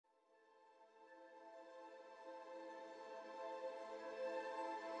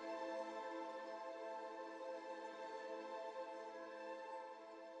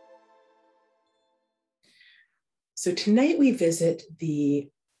So tonight we visit the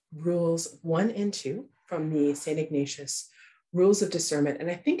rules 1 and 2 from the St. Ignatius Rules of Discernment. And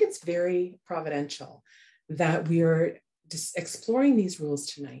I think it's very providential that we are exploring these rules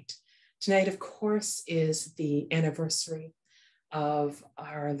tonight. Tonight, of course, is the anniversary of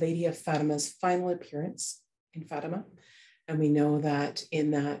Our Lady of Fatima's final appearance in Fatima. And we know that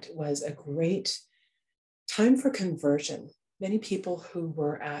in that was a great time for conversion. Many people who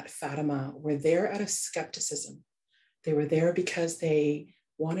were at Fatima were there out of skepticism. They were there because they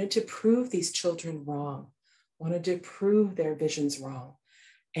wanted to prove these children wrong, wanted to prove their visions wrong.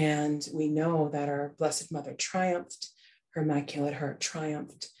 And we know that our Blessed Mother triumphed, her Immaculate Heart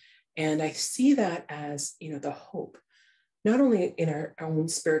triumphed. And I see that as, the hope, not only in our own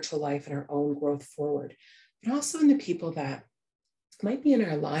spiritual life and our own growth forward, but also in the people that might be in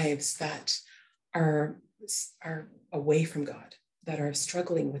our lives that are away from God, that are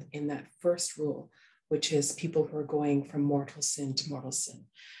struggling within that first rule, which is people who are going from mortal sin to mortal sin.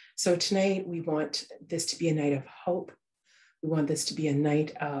 So tonight we want this to be a night of hope. We want this to be a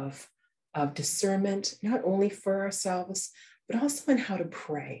night of discernment, not only for ourselves, but also in how to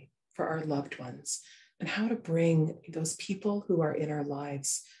pray for our loved ones and how to bring those people who are in our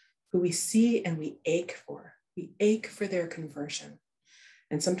lives, who we see and we ache for. We ache for their conversion.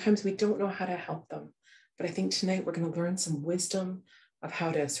 And sometimes we don't know how to help them. But I think tonight we're going to learn some wisdom of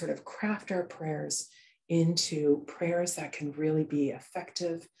how to sort of craft our prayers into prayers that can really be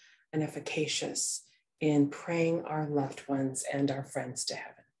effective and efficacious in praying our loved ones and our friends to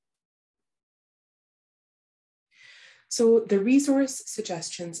heaven. So the resource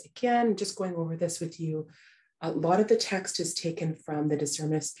suggestions, again, just going over this with you, a lot of the text is taken from the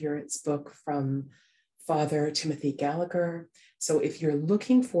Discernment of Spirits book from Father Timothy Gallagher. So if you're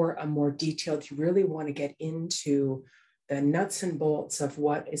looking for a more detailed, you really want to get into the nuts and bolts of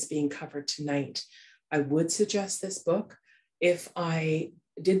what is being covered tonight, I would suggest this book. If I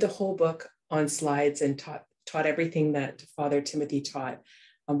did the whole book on slides and taught everything that Father Timothy taught,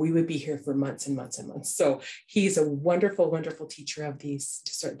 we would be here for months and months and months. So he's a wonderful, wonderful teacher of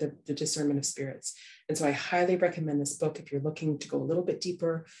the discernment of spirits. And so I highly recommend this book if you're looking to go a little bit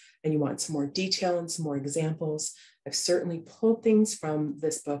deeper and you want some more detail and some more examples. I've certainly pulled things from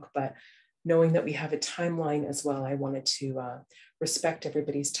this book, but knowing that we have a timeline as well, I wanted to respect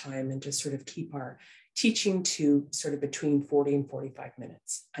everybody's time and just sort of keep our teaching to sort of between 40 and 45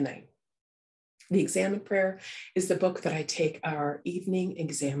 minutes a night. The Examen Prayer is the book that I take our evening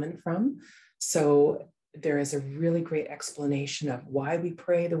examen from. So there is a really great explanation of why we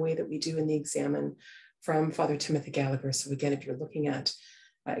pray the way that we do in the examen from Father Timothy Gallagher. So again, if you're looking at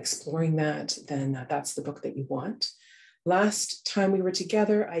exploring that, then that's the book that you want. Last time we were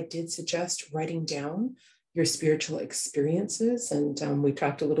together, I did suggest writing down your spiritual experiences. And we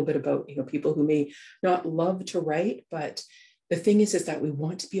talked a little bit about, people who may not love to write, but the thing is that we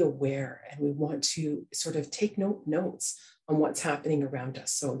want to be aware and we want to sort of take notes on what's happening around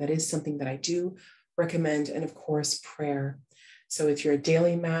us. So that is something that I do recommend. And of course, prayer. So if you're a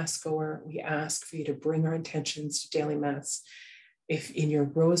daily Mass goer, we ask for you to bring our intentions to daily Mass. If in your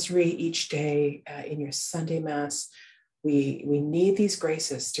rosary each day, in your Sunday Mass, we need these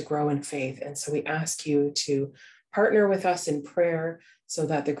graces to grow in faith. And so we ask you to partner with us in prayer so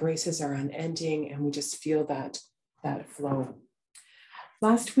that the graces are unending and we just feel that flow.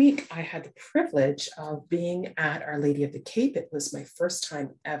 Last week, I had the privilege of being at Our Lady of the Cape. It was my first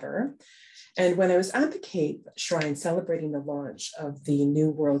time ever. And when I was at the Cape Shrine celebrating the launch of the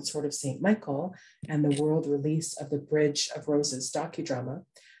New World Sword of St. Michael and the world release of the Bridge of Roses docudrama,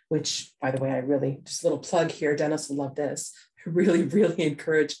 which, by the way, just a little plug here, Dennis will love this. I really, really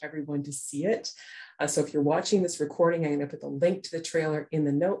encourage everyone to see it. So if you're watching this recording, I'm going to put the link to the trailer in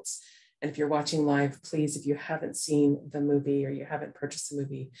the notes. And if you're watching live, please, if you haven't seen the movie or you haven't purchased the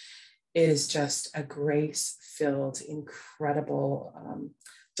movie, it is just a grace-filled, incredible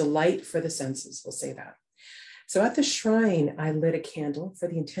delight for the senses, we'll say that. So at the shrine, I lit a candle for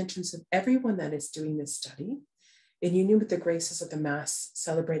the intentions of everyone that is doing this study in union with the graces of the Mass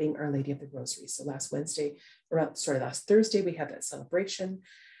celebrating Our Lady of the Rosary. So last Thursday, we had that celebration.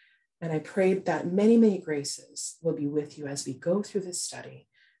 And I prayed that many, many graces will be with you as we go through this study,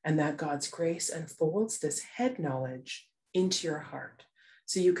 and that God's grace unfolds this head knowledge into your heart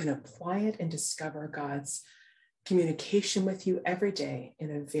so you can apply it and discover God's communication with you every day in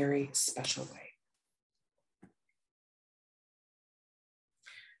a very special way.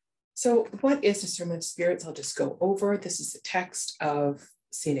 So what is discernment of spirits? I'll just go over. This is the text of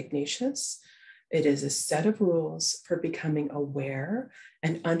St. Ignatius. It is a set of rules for becoming aware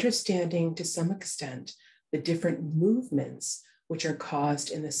and understanding to some extent the different movements which are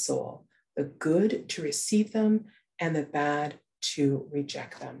caused in the soul, the good to receive them and the bad to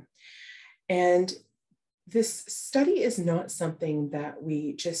reject them. And this study is not something that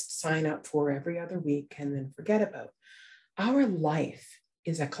we just sign up for every other week and then forget about. Our life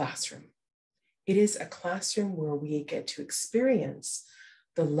is a classroom. It is a classroom where we get to experience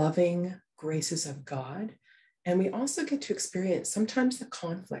the loving graces of God. And we also get to experience sometimes the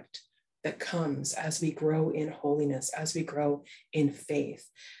conflict that comes as we grow in holiness, as we grow in faith.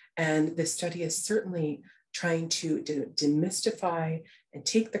 And this study is certainly trying to demystify and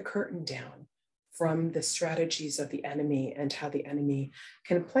take the curtain down from the strategies of the enemy and how the enemy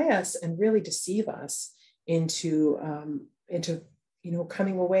can play us and really deceive us into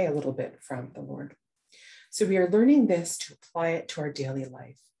coming away a little bit from the Lord. So we are learning this to apply it to our daily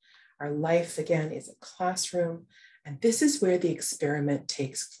life. Our life, again, is a classroom, and this is where the experiment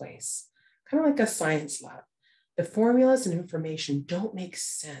takes place, kind of like a science lab. The formulas and information don't make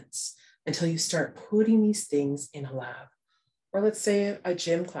sense until you start putting these things in a lab. Or let's say a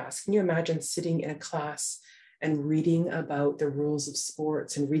gym class. Can you imagine sitting in a class and reading about the rules of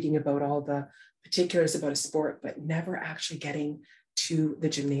sports and reading about all the particulars about a sport, but never actually getting to the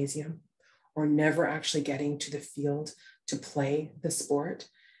gymnasium or never actually getting to the field to play the sport?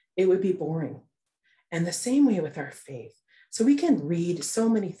 It would be boring. And the same way with our faith. So we can read so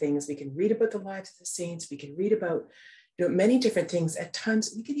many things. We can read about the lives of the saints. We can read about many different things. At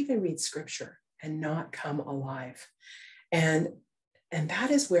times, we could even read scripture and not come alive. And that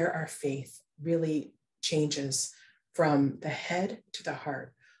is where our faith really changes from the head to the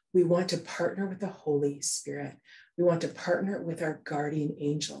heart. We want to partner with the Holy Spirit. We want to partner with our guardian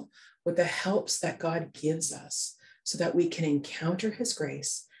angel, with the helps that God gives us so that we can encounter his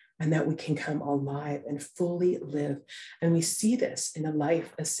grace and that we can come alive and fully live. And we see this in the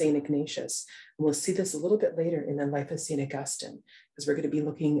life of St. Ignatius. And we'll see this a little bit later in the life of St. Augustine, because we're going to be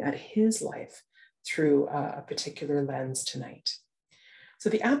looking at his life through a particular lens tonight. So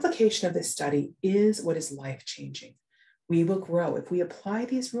the application of this study is what is life-changing. We will grow. If we apply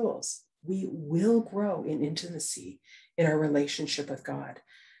these rules, we will grow in intimacy in our relationship with God.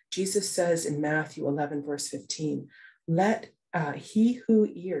 Jesus says in Matthew 11, verse 15, he who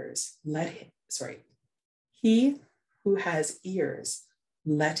has ears,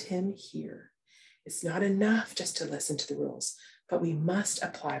 let him hear. It's not enough just to listen to the rules, but we must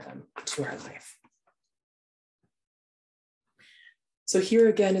apply them to our life. So here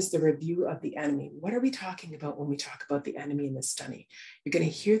again is the review of the enemy. What are we talking about when we talk about the enemy in this study? You're going to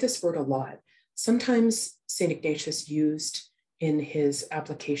hear this word a lot. Sometimes St. Ignatius used in his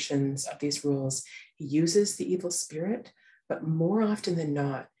applications of these rules, he uses the evil spirit, but more often than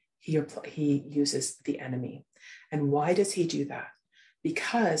not, he uses the enemy. And why does he do that?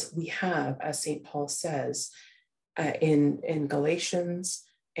 Because we have, as St. Paul says in Galatians,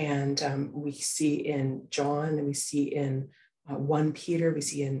 and we see in John, and we see in 1 Peter, we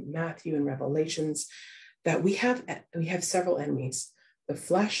see in Matthew and Revelations, that we have several enemies: the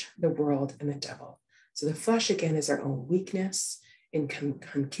flesh, the world, and the devil. So the flesh, again, is our own weakness in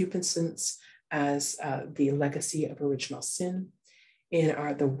concupiscence as the legacy of original sin. In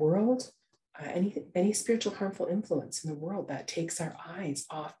the world, any spiritual harmful influence in the world that takes our eyes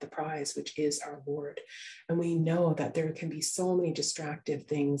off the prize, which is our Lord. And we know that there can be so many distractive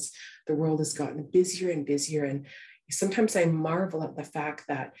things. The world has gotten busier and busier, and sometimes I marvel at the fact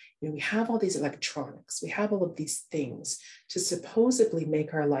that we have all these electronics, we have all of these things to supposedly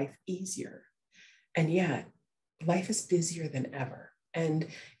make our life easier. And yet life is busier than ever. And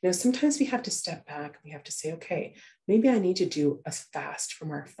sometimes we have to step back. We have to say, okay, maybe I need to do a fast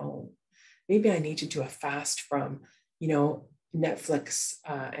from our phone. Maybe I need to do a fast from, Netflix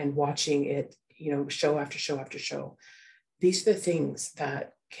and watching it, show after show after show. These are the things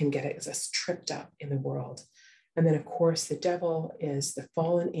that can get us tripped up in the world. And then, of course, the devil is the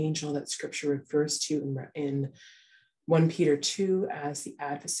fallen angel that scripture refers to in 1 Peter 2 as the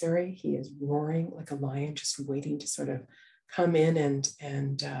adversary. He is roaring like a lion, just waiting to sort of come in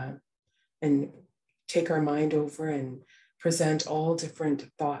and take our mind over and present all different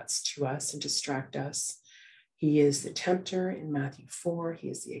thoughts to us and distract us. He is the tempter in Matthew 4. He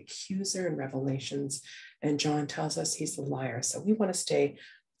is the accuser in Revelations. And John tells us he's the liar. So we want to stay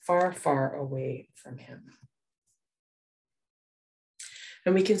far, far away from him.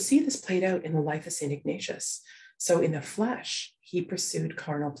 And we can see this played out in the life of St. Ignatius. So in the flesh, he pursued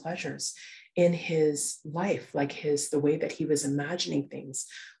carnal pleasures. In his life, like the way that he was imagining things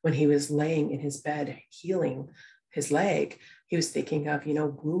when he was laying in his bed, healing his leg, he was thinking of,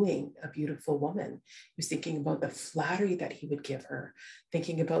 wooing a beautiful woman. He was thinking about the flattery that he would give her,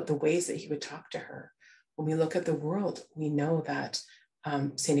 thinking about the ways that he would talk to her. When we look at the world, we know that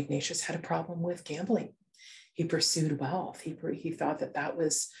St. Ignatius had a problem with gambling. He pursued wealth. He thought that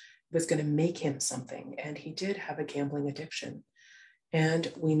was going to make him something. And he did have a gambling addiction.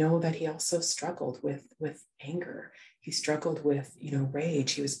 And we know that he also struggled with anger. He struggled with,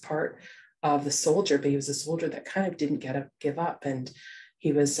 rage. He was part of the soldier, but he was a soldier that kind of didn't give up. And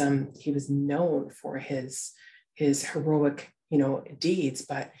he was known for his heroic, deeds,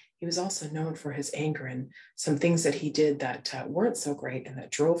 but he was also known for his anger and some things that he did that weren't so great and that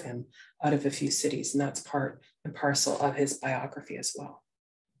drove him out of a few cities. And that's part and parcel of his biography as well.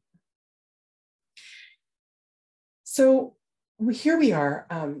 So here we are.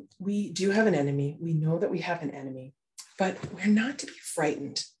 We do have an enemy. We know that we have an enemy, but we're not to be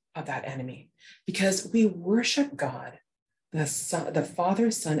frightened of that enemy because we worship God, the Father,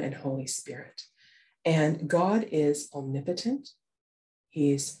 Son, and Holy Spirit. And God is omnipotent.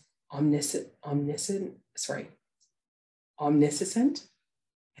 He's omniscient, and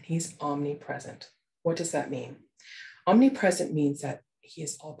he's omnipresent. What does that mean? Omnipresent means that he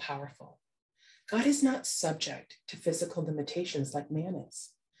is all powerful. God is not subject to physical limitations like man is.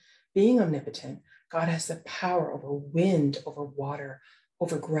 Being omnipotent, God has the power over wind, over water,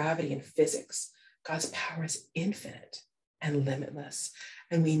 over gravity and physics. God's power is infinite and limitless.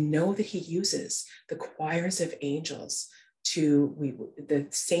 And we know that he uses the choirs of angels the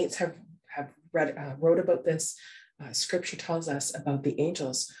saints have wrote about this. Scripture tells us about the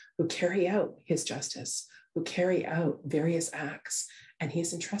angels who carry out his justice, who carry out various acts, and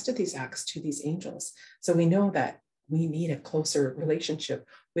he's entrusted these acts to these angels. So we know that we need a closer relationship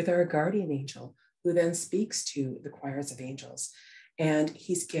with our guardian angel, who then speaks to the choirs of angels. And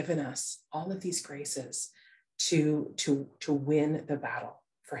he's given us all of these graces to win the battle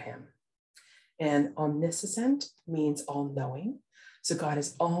for him. And omniscient means all-knowing. So God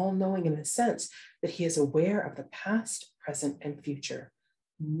is all-knowing in the sense that he is aware of the past, present, and future.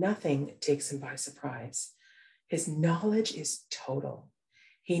 Nothing takes him by surprise. His knowledge is total.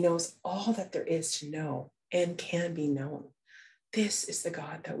 He knows all that there is to know and can be known. This is the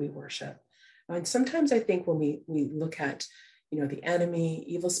God that we worship. And sometimes I think when we look at, the enemy,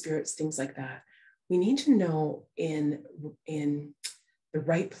 evil spirits, things like that, we need to know in the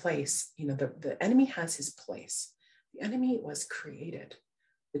right place. The enemy has his place. The enemy was created.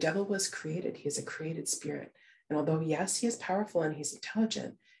 The devil was created. He is a created spirit. And although, yes, he is powerful and he's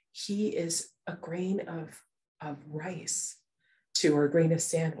intelligent, he is a grain of rice or a grain of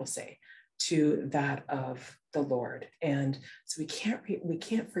sand, we'll say, to that of the Lord. And so we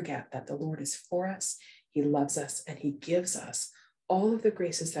can't forget that the Lord is for us. He loves us and he gives us all of the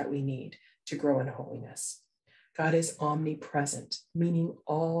graces that we need to grow in holiness. God is omnipresent, meaning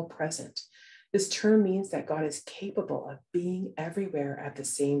all present. This term means that God is capable of being everywhere at the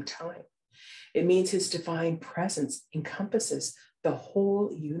same time. It means his divine presence encompasses the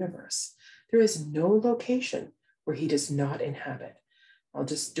whole universe. There is no location where he does not inhabit. I'll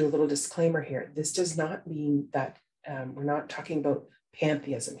just do a little disclaimer here. This does not mean that we're not talking about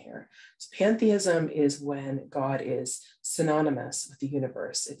pantheism here. So pantheism is when God is synonymous with the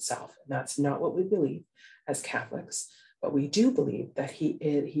universe itself. And that's not what we believe as Catholics, but we do believe that he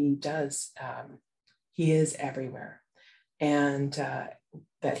is everywhere, and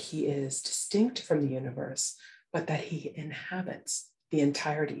that he is distinct from the universe, but that he inhabits the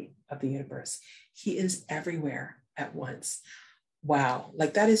entirety of the universe. He is everywhere at once. Wow,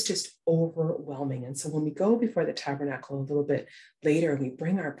 like that is just overwhelming. And so when we go before the tabernacle a little bit later, we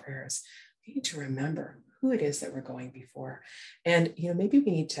bring our prayers, we need to remember who it is that we're going before. And, maybe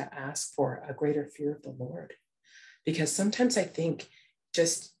we need to ask for a greater fear of the Lord, because sometimes I think,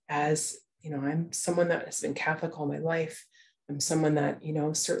 just as, I'm someone that has been Catholic all my life. I'm someone that,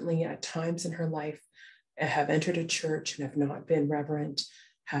 certainly at times in her life have entered a church and have not been reverent,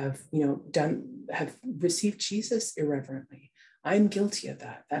 have received Jesus irreverently. I'm guilty of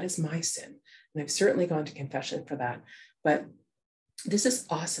that. That is my sin. And I've certainly gone to confession for that. But this is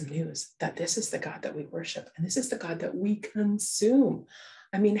awesome news that this is the God that we worship. And this is the God that we consume.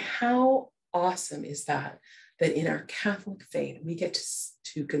 I mean, how awesome is that in our Catholic faith, we get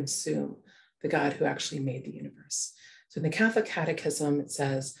to consume the God who actually made the universe. So in the Catholic Catechism, it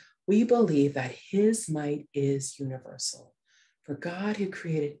says, we believe that his might is universal. For God who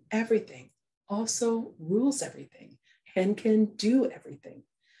created everything also rules everything and can do everything.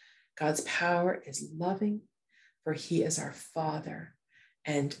 God's power is loving, for he is our Father,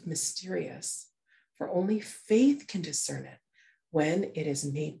 and mysterious, for only faith can discern it when it is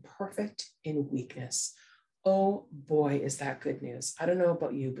made perfect in weakness. Oh boy, is that good news. I don't know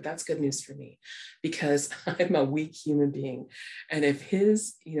about you, but that's good news for me, because I'm a weak human being. And if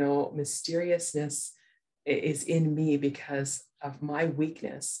his, mysteriousness is in me because of my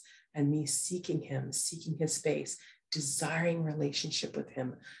weakness, and me seeking him, seeking his face, desiring relationship with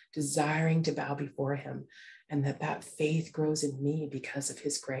him, desiring to bow before him, and that faith grows in me because of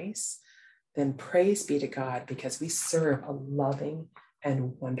his grace, then praise be to God, because we serve a loving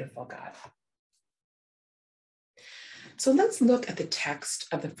and wonderful God. So let's look at the text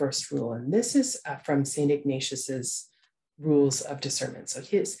of the first rule. And this is from St. Ignatius's rules of discernment. So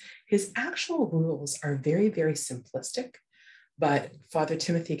his actual rules are very, very simplistic, but Father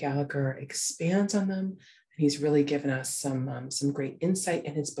Timothy Gallagher expands on them. And he's really given us some great insight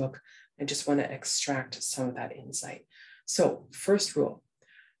in his book. I just want to extract some of that insight. So first rule.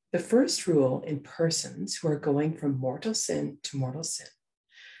 The first rule in persons who are going from mortal sin to mortal sin,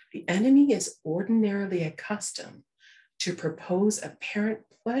 the enemy is ordinarily accustomed to propose apparent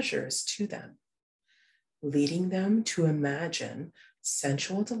pleasures to them, leading them to imagine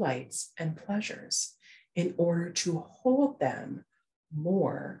sensual delights and pleasures in order to hold them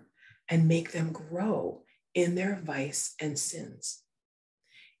more and make them grow in their vice and sins.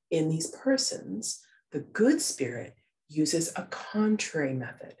 In these persons, the good spirit uses a contrary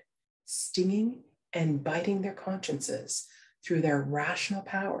method, stinging and biting their consciences through their rational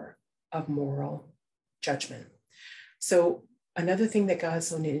power of moral judgment. So another thing that God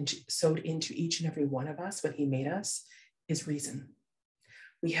sowed into each and every one of us when he made us is reason.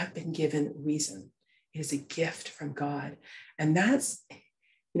 We have been given reason. It is a gift from God. And that's,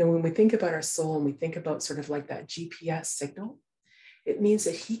 when we think about our soul and we think about sort of like that GPS signal, it means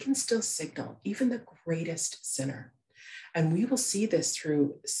that he can still signal even the greatest sinner. And we will see this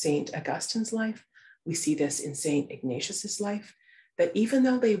through St. Augustine's life. We see this in St. Ignatius's life, that even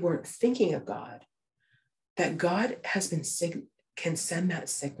though they weren't thinking of God, that God can send that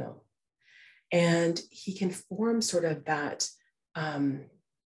signal. And he can form sort of that,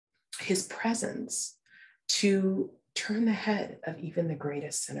 his presence to turn the head of even the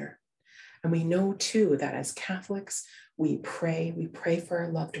greatest sinner. And we know too that as Catholics, we pray for our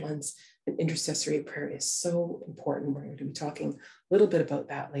loved ones, and intercessory prayer is so important. We're going to be talking a little bit about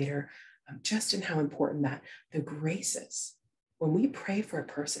that later, just in how important that the graces, when we pray for a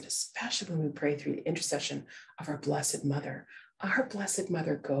person, especially when we pray through the intercession of our Blessed Mother, our Blessed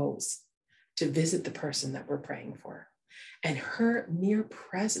Mother goes to visit the person that we're praying for. And her mere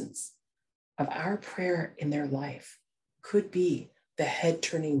presence of our prayer in their life could be the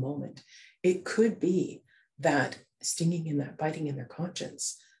head-turning moment. It could be that stinging and that biting in their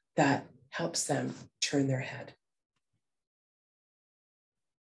conscience that helps them turn their head.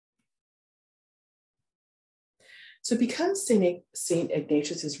 So because St.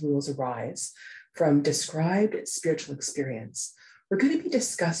 Ignatius's rules arise from described spiritual experience, we're going to be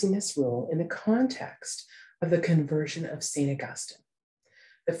discussing this rule in the context of the conversion of St. Augustine.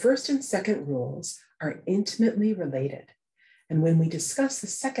 The first and second rules are intimately related. And when we discuss the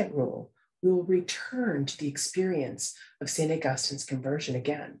second rule, we will return to the experience of St. Augustine's conversion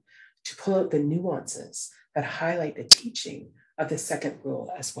again to pull out the nuances that highlight the teaching of the second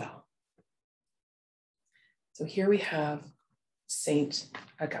rule as well. So here we have St.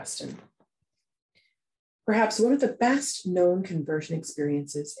 Augustine. Perhaps one of the best known conversion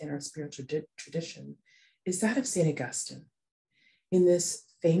experiences in our spiritual tradition is that of St. Augustine. In this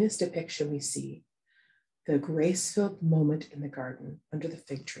famous depiction, we see the grace-filled moment in the garden under the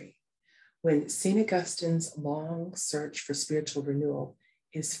fig tree, when St. Augustine's long search for spiritual renewal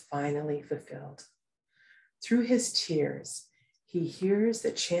is finally fulfilled. Through his tears, he hears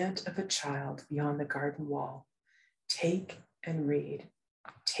the chant of a child beyond the garden wall. Take and read,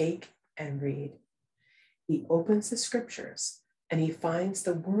 take and read. He opens the scriptures and he finds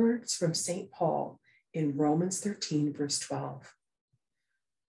the words from St. Paul in Romans 13, verse 12.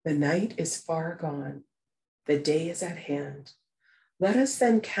 The night is far gone, the day is at hand. Let us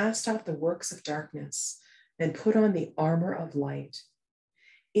then cast off the works of darkness and put on the armor of light.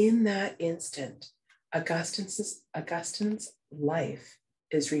 In that instant, Augustine's life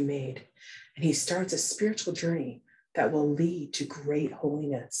is remade, and he starts a spiritual journey that will lead to great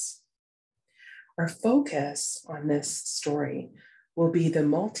holiness. Our focus on this story will be the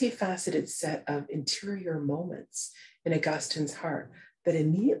multifaceted set of interior moments in Augustine's heart that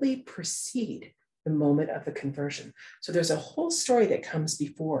immediately precede the moment of the conversion. So there's a whole story that comes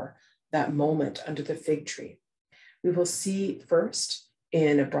before that moment under the fig tree. We will see first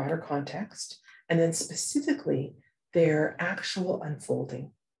in a broader context, and then specifically their actual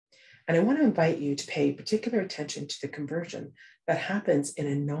unfolding. And I want to invite you to pay particular attention to the conversion that happens in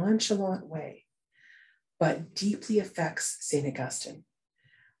a nonchalant way, but deeply affects St. Augustine.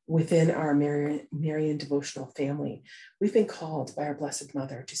 Within our Marian devotional family, we've been called by our Blessed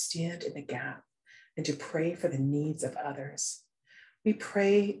Mother to stand in the gap and to pray for the needs of others. We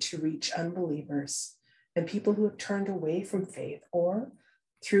pray to reach unbelievers and people who have turned away from faith or,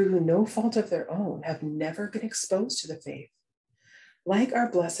 through no fault of their own, have never been exposed to the faith. Like our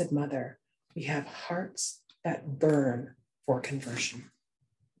Blessed Mother, we have hearts that burn for conversion.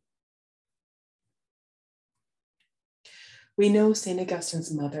 We know St.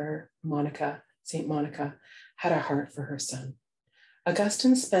 Augustine's mother, Monica, St. Monica, had a heart for her son.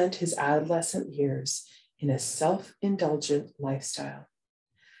 Augustine spent his adolescent years in a self-indulgent lifestyle.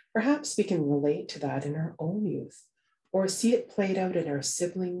 Perhaps we can relate to that in our own youth, or see it played out in our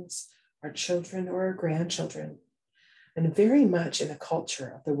siblings, our children, or our grandchildren, and very much in the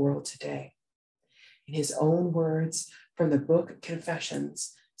culture of the world today. In his own words from the book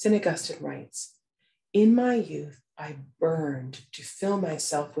Confessions, St. Augustine writes, "In my youth, I burned to fill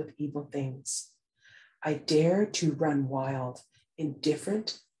myself with evil things. I dared to run wild in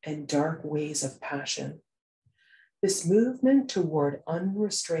different and dark ways of passion. This movement toward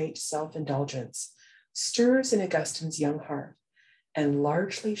unrestrained self-indulgence stirs in Augustine's young heart and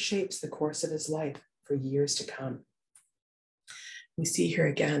largely shapes the course of his life for years to come." We see here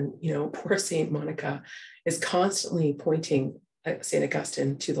again, poor St. Monica is constantly pointing St.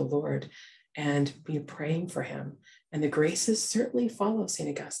 Augustine to the Lord and praying for him. And the graces certainly follow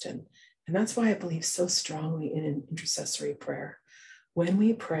St. Augustine. And that's why I believe so strongly in an intercessory prayer. When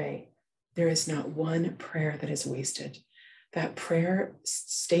we pray, there is not one prayer that is wasted. That prayer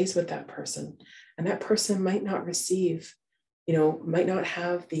stays with that person. And that person might not receive, might not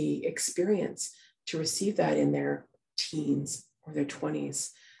have the experience to receive that in their teens or their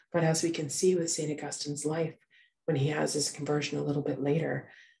 20s. But as we can see with St. Augustine's life, when he has his conversion a little bit later,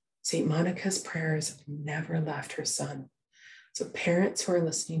 St. Monica's prayers never left her son. So parents who are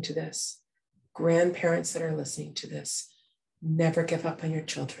listening to this, grandparents that are listening to this, never give up on your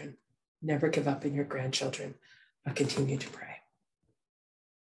children, never give up on your grandchildren, but continue to pray.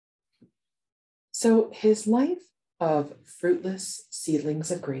 So his life of fruitless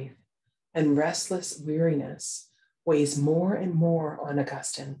seedlings of grief and restless weariness weighs more and more on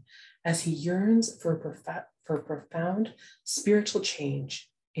Augustine as he yearns for profound spiritual change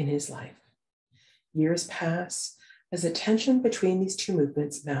in his life. Years pass as the tension between these two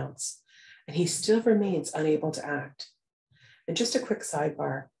movements mounts, and he still remains unable to act. And just a quick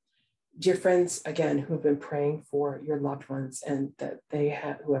sidebar, dear friends, again, who have been praying for your loved ones and that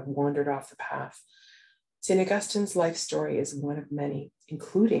who have wandered off the path, St. Augustine's life story is one of many,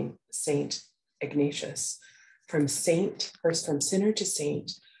 including St. Ignatius, from sinner to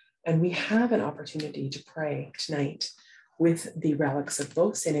saint. And we have an opportunity to pray tonight with the relics of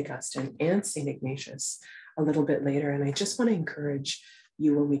both St. Augustine and St. Ignatius a little bit later. And I just want to encourage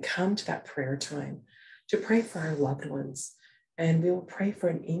you, when we come to that prayer time, to pray for our loved ones. And we will pray for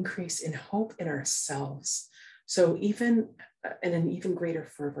an increase in hope in ourselves. So even in an even greater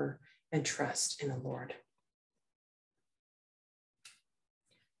fervor and trust in the Lord.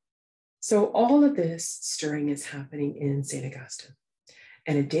 So all of this stirring is happening in St. Augustine.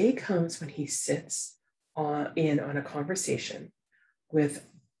 And a day comes when he sits on a conversation with,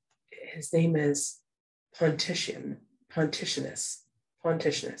 his name is Pontianus.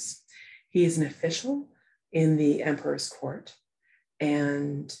 He is an official in the emperor's court,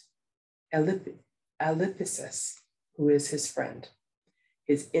 and Elypisus, who is his friend,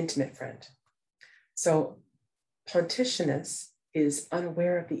 his intimate friend. So Pontianus is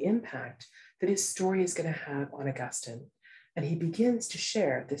unaware of the impact that his story is going to have on Augustine. And he begins to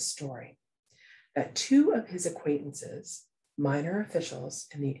share this story, that two of his acquaintances, minor officials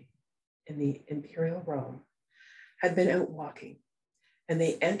in the imperial Rome, had been out walking, and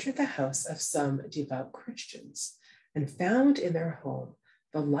they entered the house of some devout Christians and found in their home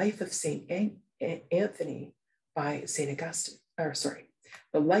the life of St. Anthony by St. Augustine,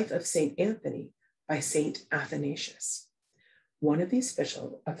 the life of St. Anthony by St. Athanasius. One of these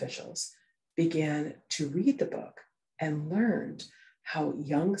officials began to read the book and learned how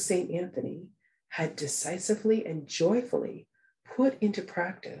young St. Anthony had decisively and joyfully put into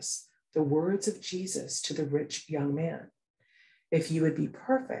practice the words of Jesus to the rich young man. "If you would be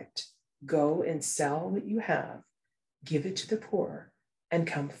perfect, go and sell what you have, give it to the poor, and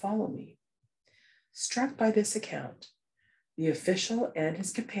come follow me." Struck by this account, the official and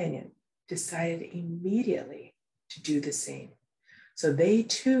his companion decided immediately to do the same. So they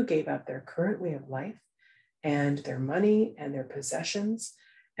too gave up their current way of life and their money and their possessions,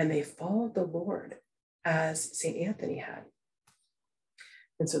 and they followed the Lord as St. Anthony had.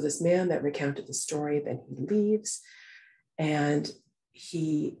 And so this man that recounted the story, then he leaves, and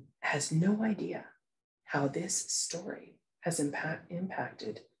he has no idea how this story has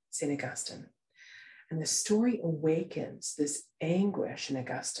impacted St. Augustine. And the story awakens this anguish in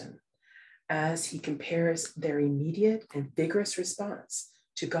Augustine as he compares their immediate and vigorous response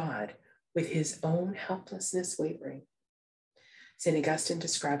to God with his own helplessness wavering. St. Augustine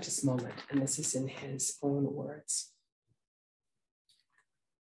described this moment, and this is in his own words.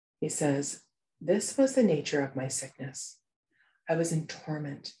 He says, "This was the nature of my sickness. I was in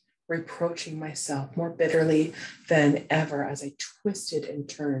torment, reproaching myself more bitterly than ever as I twisted and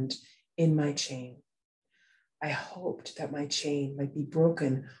turned in my chain. I hoped that my chain might be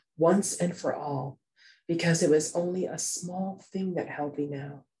broken once and for all, because it was only a small thing that held me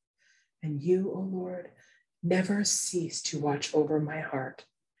now. And you, O Lord, never cease to watch over my heart.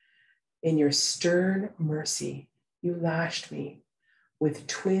 In your stern mercy, you lashed me with a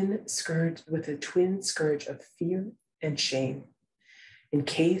twin scourge of fear and shame, in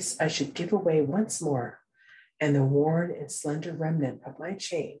case I should give away once more, and the worn and slender remnant of my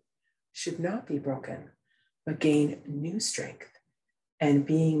chain should not be broken, but gain new strength. And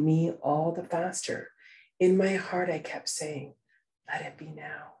being me all the faster, in my heart I kept saying, let it be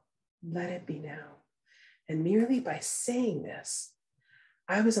now, let it be now. And merely by saying this,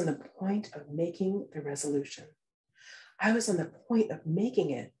 I was on the point of making the resolution. I was on the point of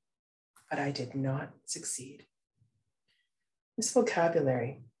making it, but I did not succeed." This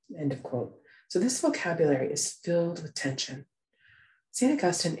vocabulary, end of quote. So this vocabulary is filled with tension. St.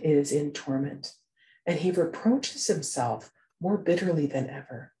 Augustine is in torment, and he reproaches himself more bitterly than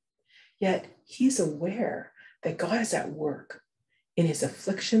ever. Yet he's aware that God is at work. In his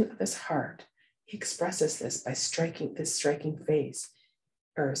affliction of his heart, he expresses this by this striking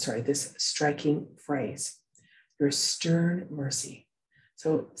phrase, your stern mercy.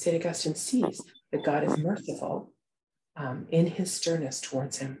 So St. Augustine sees that God is merciful in his sternness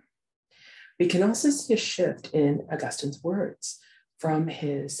towards him. We can also see a shift in Augustine's words from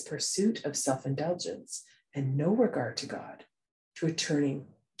his pursuit of self-indulgence and no regard to God to a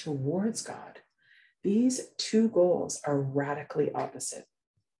turning towards God. These two goals are radically opposite.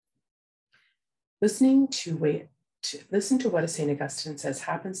 Listen to what St. Augustine says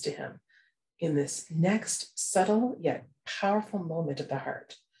happens to him in this next subtle yet powerful moment of the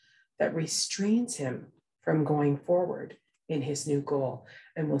heart that restrains him from going forward in his new goal.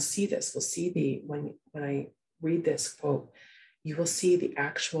 And we'll see this. We'll see when I read this quote, you will see the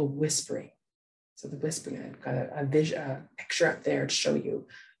actual whispering. So the whispering, I've got a picture up there to show you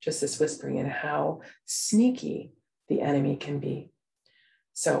just this whispering and how sneaky the enemy can be.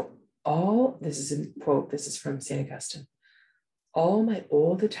 So this is a quote, this is from St. Augustine. All my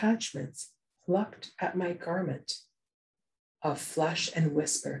old attachments plucked at my garment of flesh and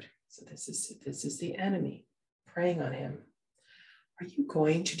whispered. So this is the enemy preying on him. Are you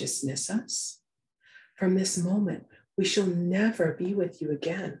going to dismiss us? From this moment, we shall never be with you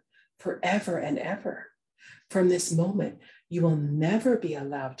again, forever and ever. From this moment, you will never be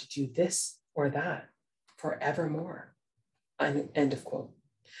allowed to do this or that forevermore. End of quote.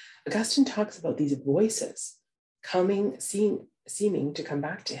 Augustine talks about these voices seeming to come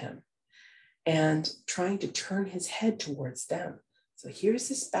back to him and trying to turn his head towards them. So here's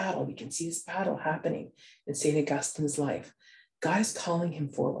this battle. We can see this battle happening in St. Augustine's life. God is calling him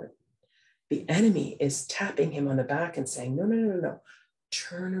forward. The enemy is tapping him on the back and saying, no,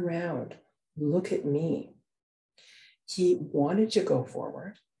 turn around, look at me. He wanted to go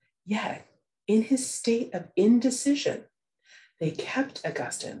forward, yet in his state of indecision, they kept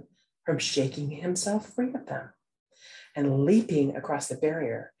Augustine from shaking himself free of them and leaping across the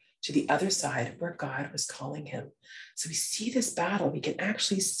barrier to the other side where God was calling him. So we see this battle. We can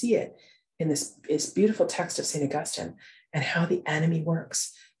actually see it in this beautiful text of St. Augustine and how the enemy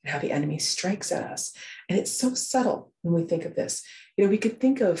works and how the enemy strikes at us. And it's so subtle when we think of this. We could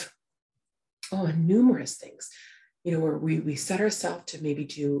think of numerous things, where we set ourselves to maybe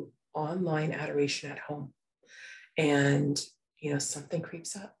do online adoration at home. And, something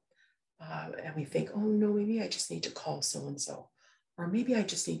creeps up and we think, oh no, maybe I just need to call so-and-so. Or maybe I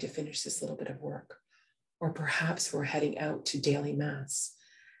just need to finish this little bit of work. Or perhaps we're heading out to daily mass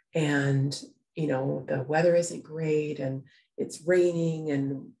and, the weather isn't great and it's raining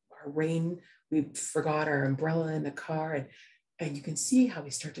and we forgot our umbrella in the car. And you can see how we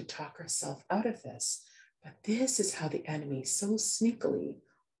start to talk ourselves out of this. But this is how the enemy so sneakily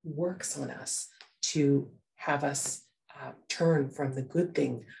works on us to have us turn from the good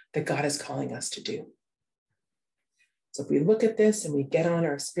thing that God is calling us to do. So if we look at this and we get on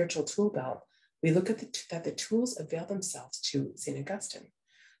our spiritual tool belt, we look at that the tools avail themselves to St. Augustine.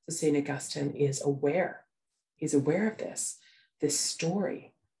 So St. Augustine is aware. He's aware of this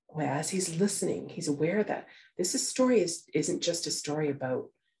story. As he's listening, he's aware that this story isn't just a story about,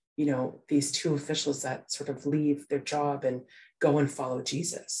 these two officials that sort of leave their job and go and follow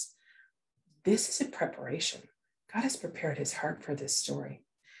Jesus. This is a preparation. God has prepared his heart for this story,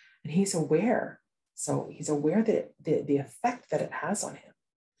 and he's aware. So he's aware that the effect that it has on him.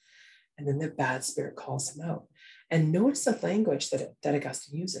 And then the bad spirit calls him out. And notice the language that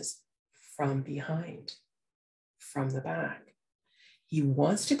Augustine uses: from behind, from the back. He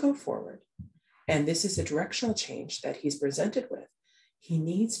wants to go forward. And this is a directional change that he's presented with. He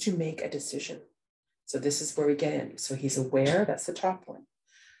needs to make a decision. So this is where we get in. So he's aware, that's the top one,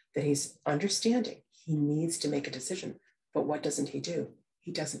 that he's understanding. He needs to make a decision. But what doesn't he do?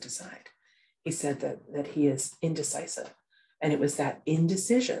 He doesn't decide. He said that he is indecisive. And it was that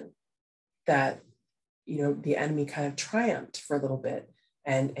indecision that, the enemy kind of triumphed for a little bit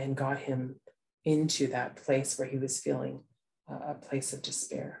and got him into that place where he was feeling a place of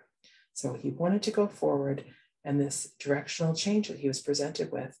despair. So he wanted to go forward, and this directional change that he was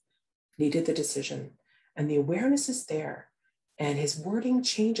presented with needed the decision. And the awareness is there, and his wording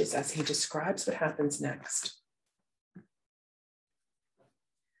changes as he describes what happens next.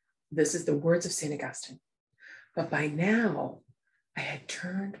 This is the words of St. Augustine. But by now, I had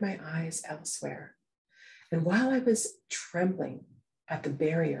turned my eyes elsewhere. And while I was trembling at the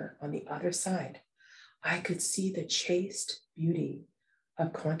barrier on the other side, I could see the chaste beauty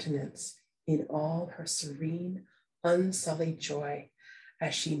of continence in all her serene, unsullied joy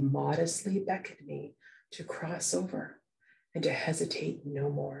as she modestly beckoned me to cross over and to hesitate no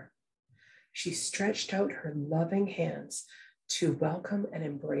more. She stretched out her loving hands to welcome and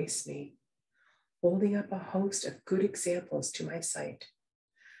embrace me, holding up a host of good examples to my sight.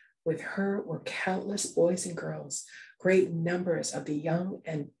 With her were countless boys and girls, great numbers of the young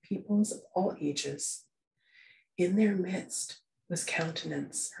and peoples of all ages. In their midst was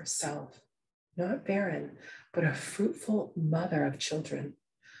Countenance herself, not barren, but a fruitful mother of children,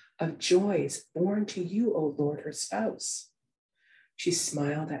 of joys born to you, O Lord, her spouse. She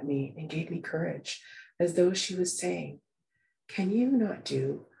smiled at me and gave me courage, as though she was saying, can you not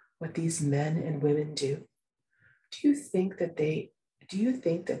do what these men and women do? Do you think that they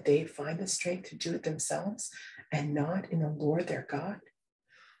find the strength to do it themselves and not in the Lord their God?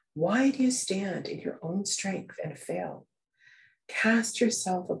 Why do you stand in your own strength and fail? Cast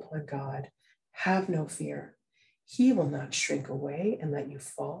yourself upon God. Have no fear. He will not shrink away and let you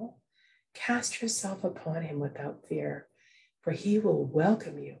fall. Cast yourself upon him without fear, for he will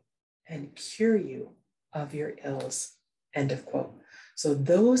welcome you and cure you of your ills. End of quote. So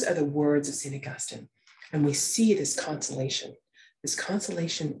those are the words of St. Augustine. And we see this consolation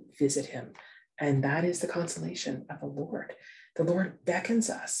visit him. And that is the consolation of the Lord. The Lord beckons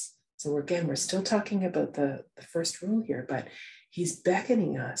us. So we're still talking about the first rule here, but he's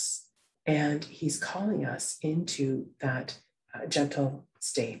beckoning us and he's calling us into that gentle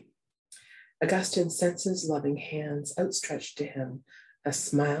state. Augustine senses loving hands outstretched to him, a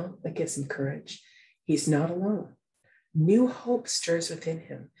smile that gives him courage. He's not alone. New hope stirs within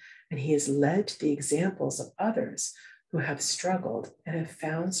him, and he is led to the examples of others who have struggled and have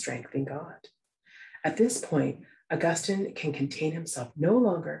found strength in God. At this point, Augustine can contain himself no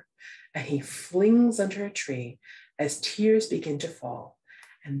longer, and he flings under a tree as tears begin to fall.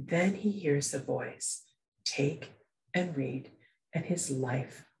 And then he hears the voice, take and read, and his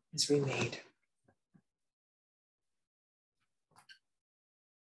life is remade.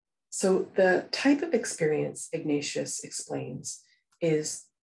 So the type of experience Ignatius explains is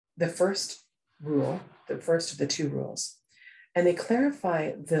the first rule, the first of the two rules. And they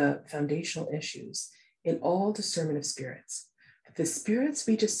clarify the foundational issues in all discernment of spirits. That the spirits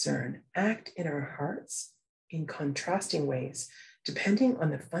we discern act in our hearts in contrasting ways, depending on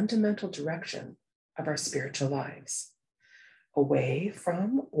the fundamental direction of our spiritual lives, away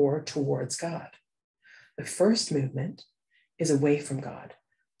from or towards God. The first movement is away from God,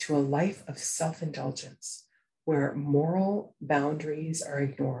 to a life of self-indulgence, where moral boundaries are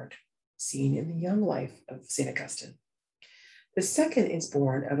ignored, seen in the young life of St. Augustine. The second is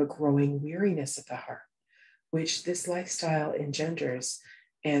born of a growing weariness of the heart, which this lifestyle engenders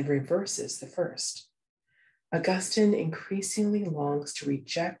and reverses the first. Augustine increasingly longs to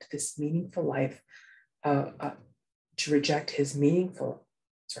reject this meaningful life,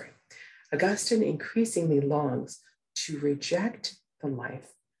 Augustine increasingly longs to reject the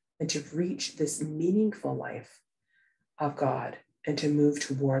life and to reach this meaningful life of God and to move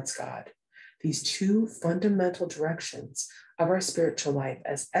towards God. These two fundamental directions of our spiritual life,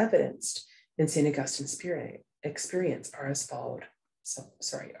 as evidenced in St. Augustine's experience, are as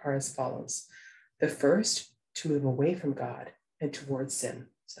follows. The first, to move away from God and towards sin.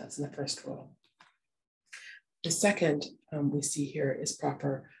 So that's in the first rule. The second we see here is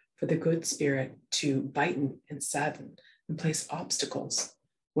proper for the good spirit to bite and sadden and place obstacles.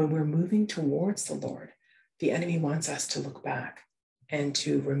 When we're moving towards the Lord, the enemy wants us to look back and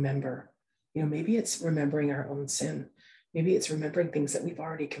to remember. Maybe it's remembering our own sin. Maybe it's remembering things that we've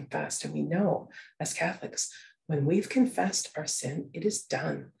already confessed. And we know as Catholics, when we've confessed our sin, it is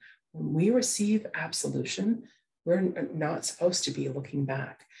done. When we receive absolution, we're not supposed to be looking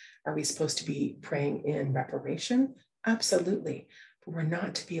back. Are we supposed to be praying in reparation? Absolutely. But we're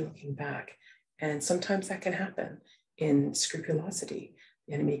not to be looking back. And sometimes that can happen in scrupulosity.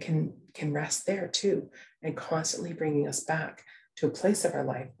 The enemy can rest there too, and constantly bringing us back to a place of our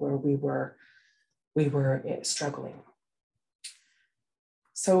life where we were struggling.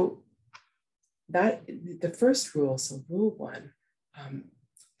 So that the first rule, so rule 1,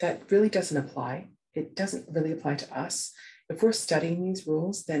 that really doesn't apply. It doesn't really apply to us. If we're studying these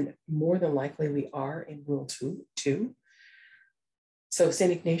rules, then more than likely we are in rule 2. So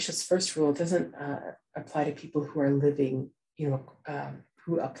St. Ignatius' first rule doesn't apply to people who are living,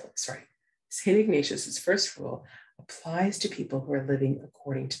 St. Ignatius' first rule applies to people who are living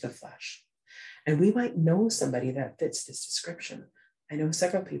according to the flesh. And we might know somebody that fits this description. I know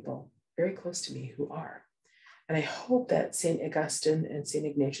several people very close to me who are. And I hope that St. Augustine and St.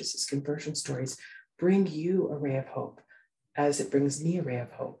 Ignatius' conversion stories bring you a ray of hope, as it brings me a ray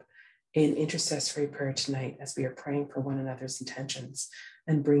of hope in intercessory prayer tonight, as we are praying for one another's intentions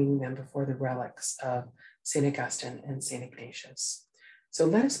and bringing them before the relics of St. Augustine and St. Ignatius. So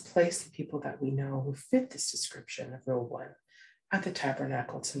let us place the people that we know who fit this description of rule 1 at the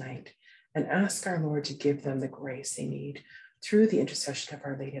tabernacle tonight and ask our Lord to give them the grace they need through the intercession of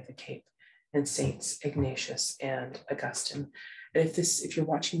Our Lady of the Cape and Saints Ignatius and Augustine. And if you're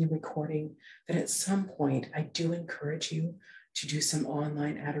watching the recording, then at some point, I do encourage you to do some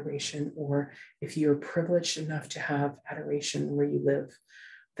online adoration, or if you're privileged enough to have adoration where you live,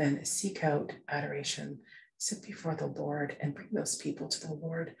 then seek out adoration, sit before the Lord and bring those people to the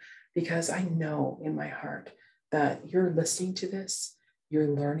Lord, because I know in my heart that you're listening to this, you're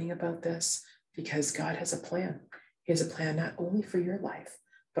learning about this, because God has a plan. He has a plan not only for your life,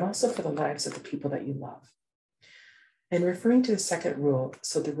 but also for the lives of the people that you love. And referring to the second rule,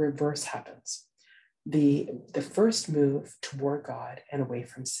 so the reverse happens. The first move toward God and away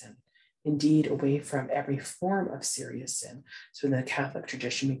from sin, indeed away from every form of serious sin. So in the Catholic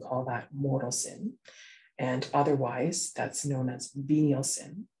tradition, we call that mortal sin. And otherwise, that's known as venial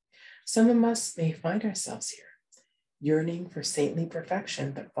sin. Some of us may find ourselves here, yearning for saintly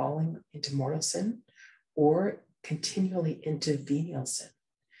perfection, but falling into mortal sin, or continually into venial sin.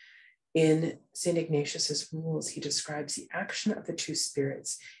 In St. Ignatius's rules, he describes the action of the two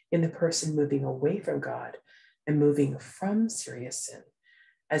spirits in the person moving away from God and moving from serious sin,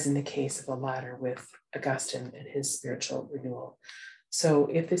 as in the case of the latter with Augustine and his spiritual renewal. So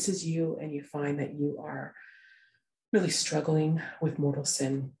if this is you and you find that you are really struggling with mortal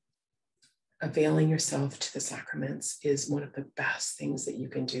sin, availing yourself to the sacraments is one of the best things that you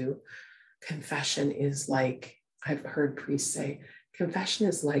can do. Confession is like, I've heard priests say, confession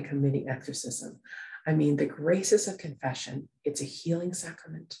is like a mini exorcism. I mean, the graces of confession, it's a healing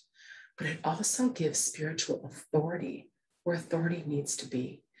sacrament, but it also gives spiritual authority where authority needs to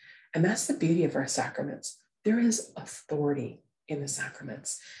be. And that's the beauty of our sacraments. There is authority in the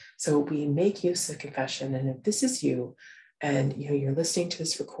sacraments. So we make use of confession. And if this is you, and you're listening to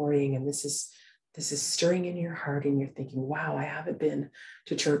this recording and this is stirring in your heart and you're thinking, wow, I haven't been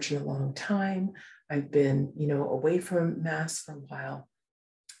to church in a long time. I've been, away from Mass for a while.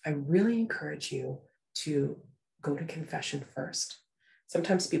 I really encourage you to go to confession first.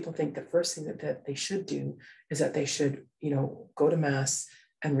 Sometimes people think the first thing that they should do is that they should, go to Mass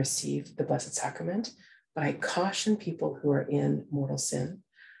and receive the Blessed Sacrament. But I caution people who are in mortal sin,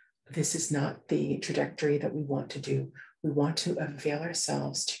 this is not the trajectory that we want to do. We want to avail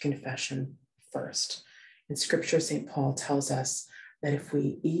ourselves to confession first. In Scripture, St. Paul tells us that if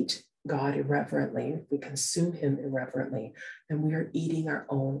we eat God irreverently, if we consume him irreverently, then we are eating our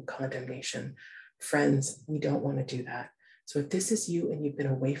own condemnation. Friends, we don't want to do that. So if this is you and you've been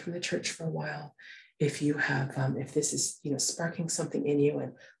away from the church for a while, if you have, if this is, sparking something in you,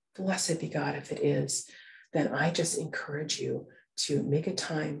 and blessed be God if it is, then I just encourage you to make a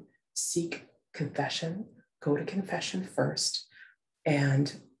time, seek confession, go to confession first,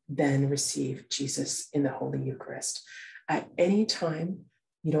 and then receive Jesus in the Holy Eucharist. At any time,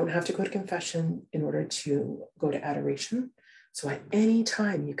 you don't have to go to confession in order to go to adoration. So at any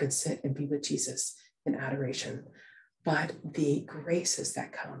time, you can sit and be with Jesus in adoration. But the graces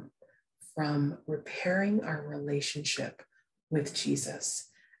that come from repairing our relationship with Jesus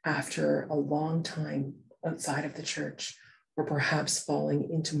after a long time outside of the church, or perhaps falling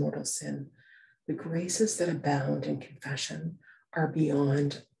into mortal sin, the graces that abound in confession are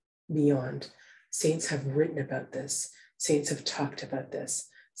beyond. Saints have written about this. Saints have talked about this.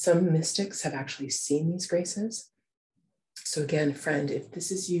 Some mystics have actually seen these graces. So again, friend, if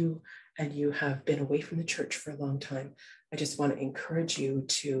this is you and you have been away from the church for a long time, I just want to encourage you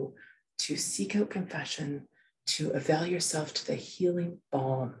to seek out confession, to avail yourself to the healing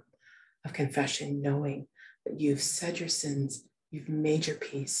balm of confession, knowing that you've said your sins, you've made your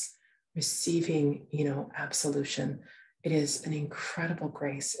peace, receiving, absolution. It is an incredible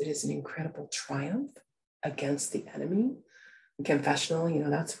grace. It is an incredible triumph against the enemy. In confessional,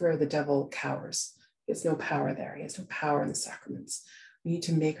 that's where the devil cowers. He has no power there. He has no power in the sacraments. We need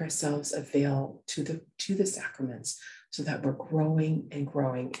to make ourselves avail to the sacraments so that we're growing and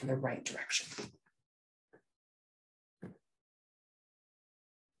growing in the right direction.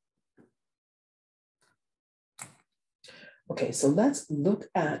 Okay, so let's look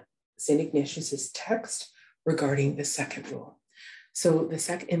at St. Ignatius's text regarding the second rule. So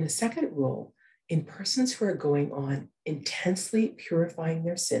in the second rule, in persons who are going on intensely purifying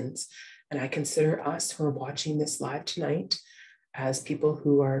their sins, and I consider us who are watching this live tonight as people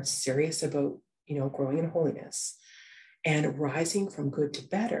who are serious about, growing in holiness and rising from good to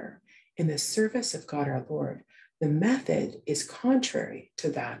better in the service of God our Lord, the method is contrary to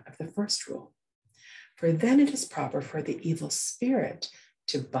that of the first rule. For then it is proper for the evil spirit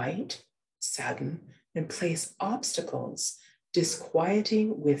to bite, sadden, and place obstacles,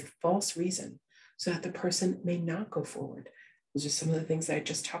 disquieting with false reason, so that the person may not go forward. Those are some of the things I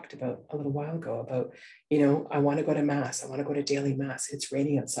just talked about a little while ago about, I want to go to Mass. I want to go to daily Mass. It's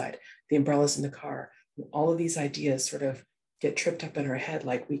raining outside. The umbrella's in the car. And all of these ideas sort of get tripped up in our head,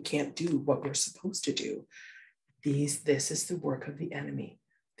 like we can't do what we're supposed to do. This is the work of the enemy.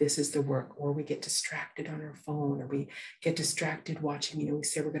 This is the work, or we get distracted on our phone, or we get distracted watching, we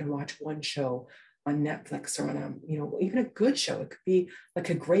say we're going to watch one show on Netflix or on even a good show. It could be like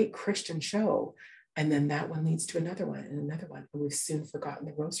a great Christian show. And then that one leads to another one and another one. And we've soon forgotten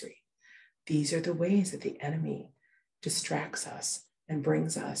the rosary. These are the ways that the enemy distracts us and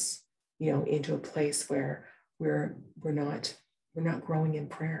brings us, into a place where we're not growing in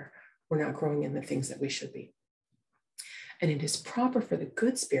prayer. We're not growing in the things that we should be. And it is proper for the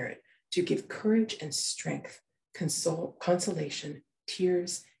good spirit to give courage and strength, consolation,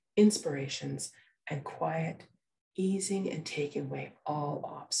 tears, inspirations, and quiet, easing and taking away all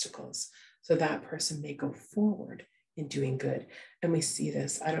obstacles, so that person may go forward in doing good. And we see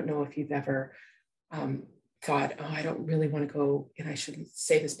this. I don't know if you've ever thought, I don't really want to go, and I shouldn't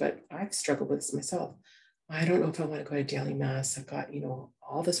say this, but I've struggled with this myself. I don't know if I want to go to daily Mass. I've got,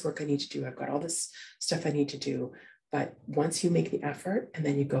 all this work I need to do. I've got all this stuff I need to do. But once you make the effort and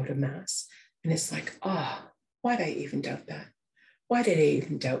then you go to Mass, and it's like, why did I even doubt that? Why did I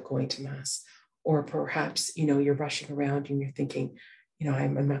even doubt going to Mass? Or perhaps, you're rushing around and you're thinking,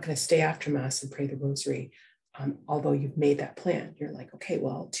 I'm not going to stay after Mass and pray the rosary. Although you've made that plan, you're like, okay,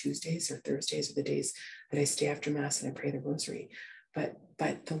 well, Tuesdays or Thursdays are the days that I stay after Mass and I pray the rosary. But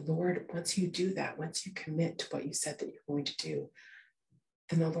the Lord, once you do that, once you commit to what you said that you're going to do,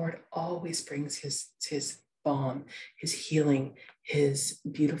 then the Lord always brings his balm, his healing, his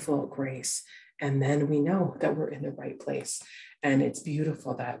beautiful grace. And then we know that we're in the right place. And it's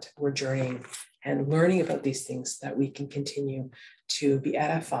beautiful that we're journeying and learning about these things, that we can continue to be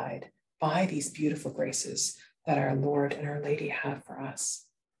edified by these beautiful graces that our Lord and Our Lady have for us.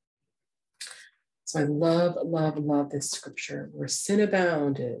 So I love, love, love this scripture. Where sin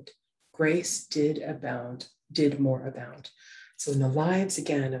abounded, grace did more abound. So in the lives,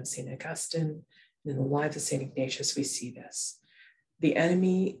 again, of St. Augustine, and in the lives of St. Ignatius, we see this. The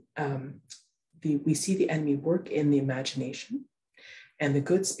enemy, we see the enemy work in the imagination, and the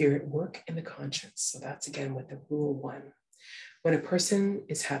good spirit work in the conscience. So that's again with the rule 1. When a person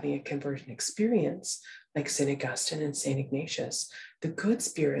is having a conversion experience, like St. Augustine and St. Ignatius, the good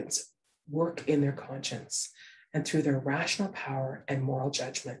spirits work in their conscience and through their rational power and moral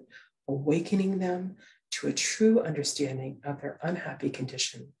judgment, awakening them to a true understanding of their unhappy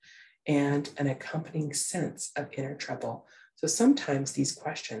condition and an accompanying sense of inner trouble. So sometimes these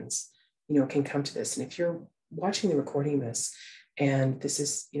questions, can come to this. And if you're watching the recording of this, and this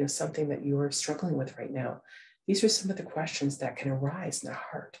is, something that you are struggling with right now, these are some of the questions that can arise in the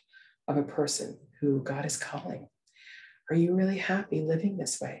heart of a person who God is calling. Are you really happy living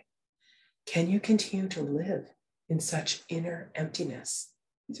this way? Can you continue to live in such inner emptiness?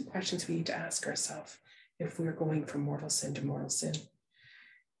 These are questions we need to ask ourselves if we're going from mortal sin to mortal sin.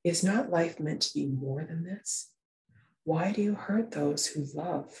 Is not life meant to be more than this? Why do you hurt those who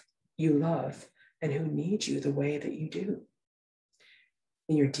you love, and who need you the way that you do?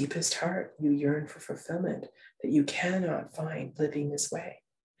 In your deepest heart, you yearn for fulfillment that you cannot find living this way.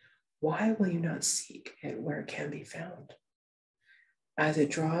 Why will you not seek it where it can be found? As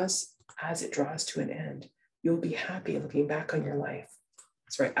it draws to an end, you'll be happy looking back on your life.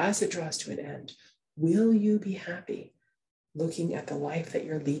 Sorry, as it draws to an end, will you be happy looking at the life that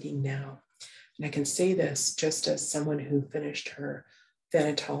you're leading now? And I can say this just as someone who finished her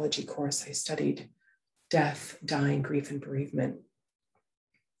thanatology course. I studied death, dying, grief, and bereavement.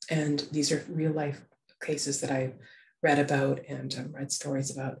 And these are real life cases that I've read about and read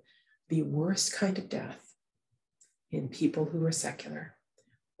stories about. The worst kind of death in people who were secular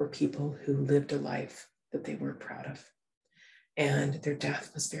were people who lived a life that they weren't proud of. And their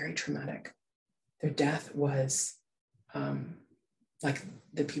death was very traumatic. Their death was like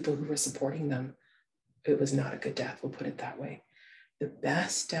the people who were supporting them. It was not a good death, we'll put it that way. The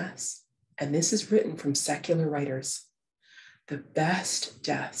best deaths, and this is written from secular writers, the best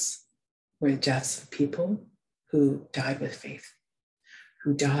deaths were the deaths of people who died with faith,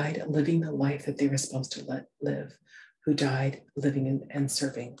 who died living the life that they were supposed to live, who died living and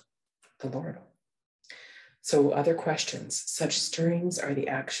serving the Lord. So other questions. Such stirrings are the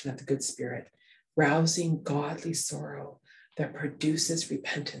action of the good spirit, rousing godly sorrow that produces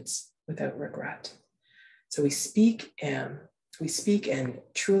repentance without regret. So we speak and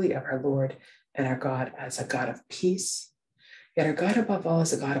truly of our Lord and our God as a God of peace, yet our God above all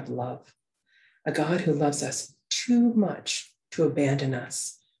is a God of love, a God who loves us too much to abandon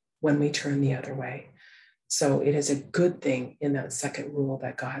us when we turn the other way. So it is a good thing in that second rule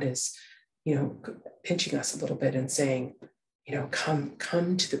that God is, pinching us a little bit and saying,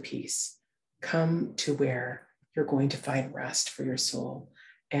 come to the peace, come to where you're going to find rest for your soul,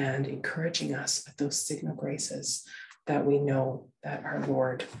 and encouraging us with those signal graces that we know that our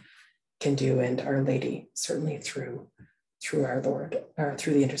Lord can do, and Our Lady, certainly through our Lord, or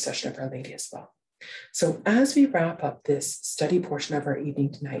through the intercession of Our Lady as well. So as we wrap up this study portion of our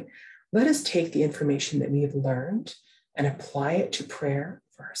evening tonight, let us take the information that we have learned and apply it to prayer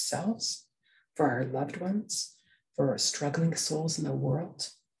for ourselves, for our loved ones, for our struggling souls in the world.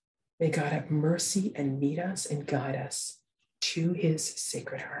 May God have mercy and meet us and guide us to His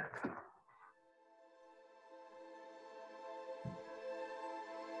Sacred Heart.